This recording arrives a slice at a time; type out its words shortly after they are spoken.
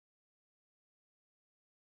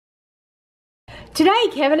Today,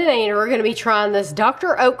 Kevin and Andrew are going to be trying this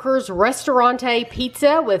Dr. Oetker's Ristorante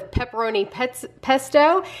pizza with pepperoni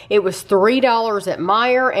pesto. It was $3 at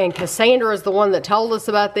Meijer, and Cassandra is the one that told us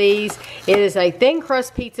about these. It is a thin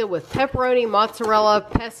crust pizza with pepperoni, mozzarella,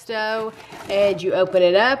 pesto, and you open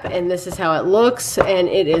it up, and this is how it looks, and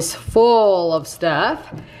it is full of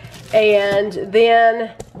stuff. And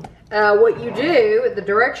then what you do, the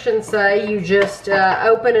directions say you just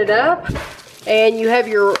open it up, and you have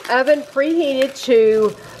your oven preheated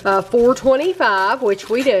to 425, which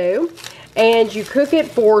we do, and you cook it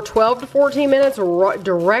for 12 to 14 minutes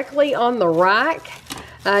directly on the rack.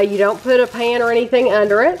 You don't put a pan or anything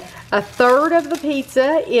under it. A third of the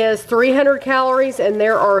pizza is 300 calories, and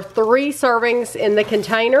there are 3 servings in the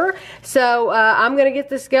container. So I'm gonna get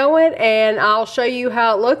this going, and I'll show you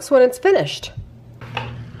how it looks when it's finished.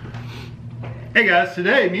 Hey guys,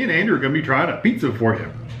 today me and Andrew are gonna be trying a pizza for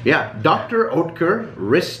you. Yeah, Dr. Oetker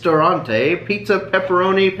Ristorante Pizza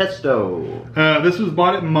Pepperoni Pesto. This was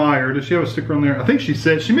bought at Meijer. Does she have a sticker on there? I think she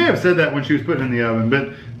may have said that when she was putting it in the oven,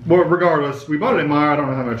 but regardless, we bought it at Meijer. I don't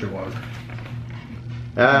know how much it was.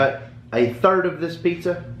 A third of this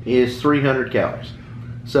pizza is 300 calories.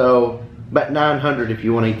 So, about 900 if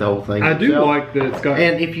you want to eat the whole thing. I do like that it's got...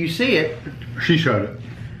 And if you see it... She showed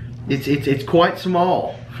it. It's quite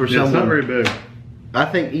small for someone. It's not very big. I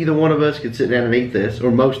think either one of us could sit down and eat this,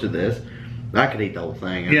 or most of this. I could eat the whole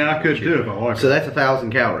thing. Yeah, I could too if I liked it. So that's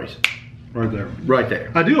 1,000 calories. Right there. Right there.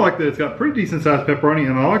 I do like that it's got pretty decent sized pepperoni,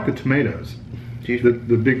 and I like the tomatoes. The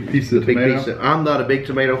big piece of tomato. I'm not a big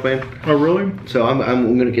tomato fan. Oh really? So I'm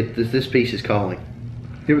going to get this piece is calling.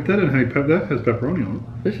 Yeah, but that doesn't have that has pepperoni on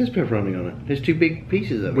it. This has pepperoni on it. There's 2 big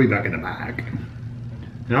pieces of it. Way back in the bag.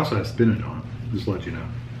 It also has spinach on it. Just to let you know.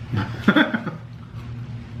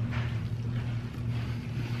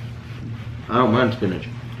 I don't mind spinach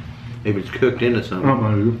if it's cooked into something. I don't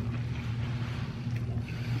mind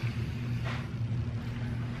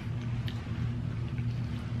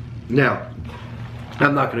either. Now,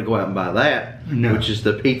 I'm not going to go out and buy that, which is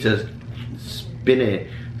the pizza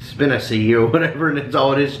spinacy or whatever, and it's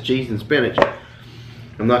all it is, cheese and spinach.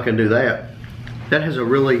 I'm not going to do that. That has a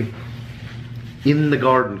really in the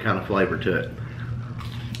garden kind of flavor to it.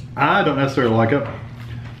 I don't necessarily like it.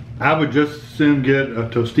 I would just as soon get a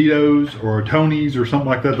Tostitos or a Tony's or something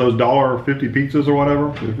like that, those $1.50 pizzas or whatever,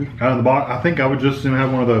 out of the box. I think I would just as soon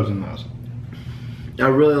have one of those in those. I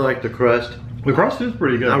really like the crust. The crust is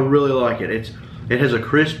pretty good. I really like it. It has a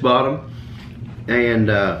crisp bottom,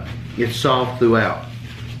 and it's soft throughout.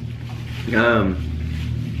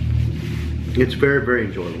 It's very, very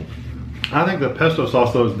enjoyable. I think the pesto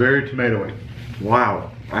sauce though is very tomatoey.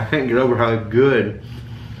 Wow, I can't get over how good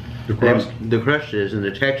the crust is, and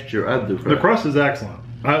the texture of the crust. The crust is excellent.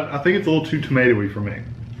 I think it's a little too tomatoey for me.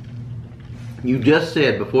 You just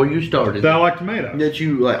said before you started that I like tomatoes. That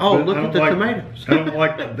you like, oh, look at the tomatoes. I don't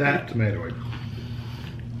like that tomatoey.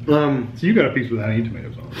 So you got a piece without any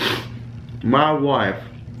tomatoes on it. My wife,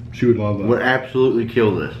 she would love that. Would absolutely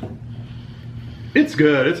kill this. It's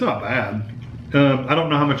good. It's not bad. I don't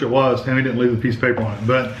know how much it was. Tammy didn't leave the piece of paper on it,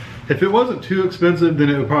 but if it wasn't too expensive, then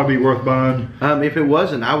it would probably be worth buying. If it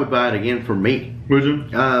wasn't, I would buy it again for me. Would you?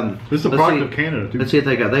 This is a product of Canada too. Let's see what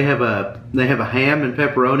they got. They have a ham and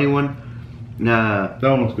pepperoni one. That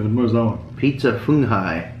one looks good. What is that one? Pizza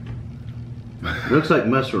fungi. Looks like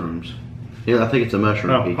mushrooms. Yeah, I think it's a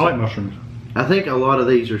mushroom pizza. I like mushrooms. I think a lot of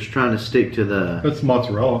these are trying to stick to the... That's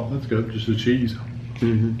mozzarella. That's good. Just the cheese.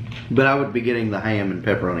 But I would be getting the ham and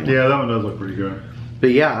pepperoni one. Yeah, that one does look pretty good.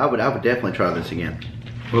 But yeah, I would definitely try this again.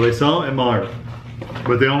 Well, they sell them at Meijer,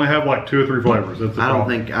 but they only have like 2 or 3 flavors. That's the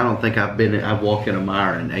problem. I don't think I've walked in a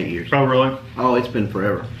Meijer in 8 years. Oh really? Oh, it's been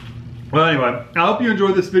forever. Well, anyway, I hope you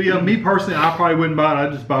enjoyed this video. Me personally, I probably wouldn't buy it.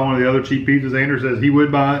 I'd just buy one of the other cheap pizzas. Andrew says he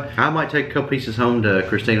would buy it. I might take a couple pieces home to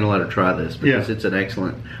Christina and let her try this because it's an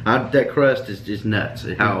excellent. That crust is just nuts.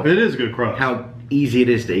 It is a good crust. How easy it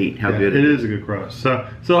is to eat. How good it is a good crust. So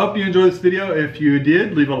I hope you enjoyed this video. If you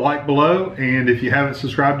did, leave a like below, and if you haven't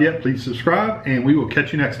subscribed yet, please subscribe, and we will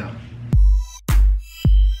catch you next time.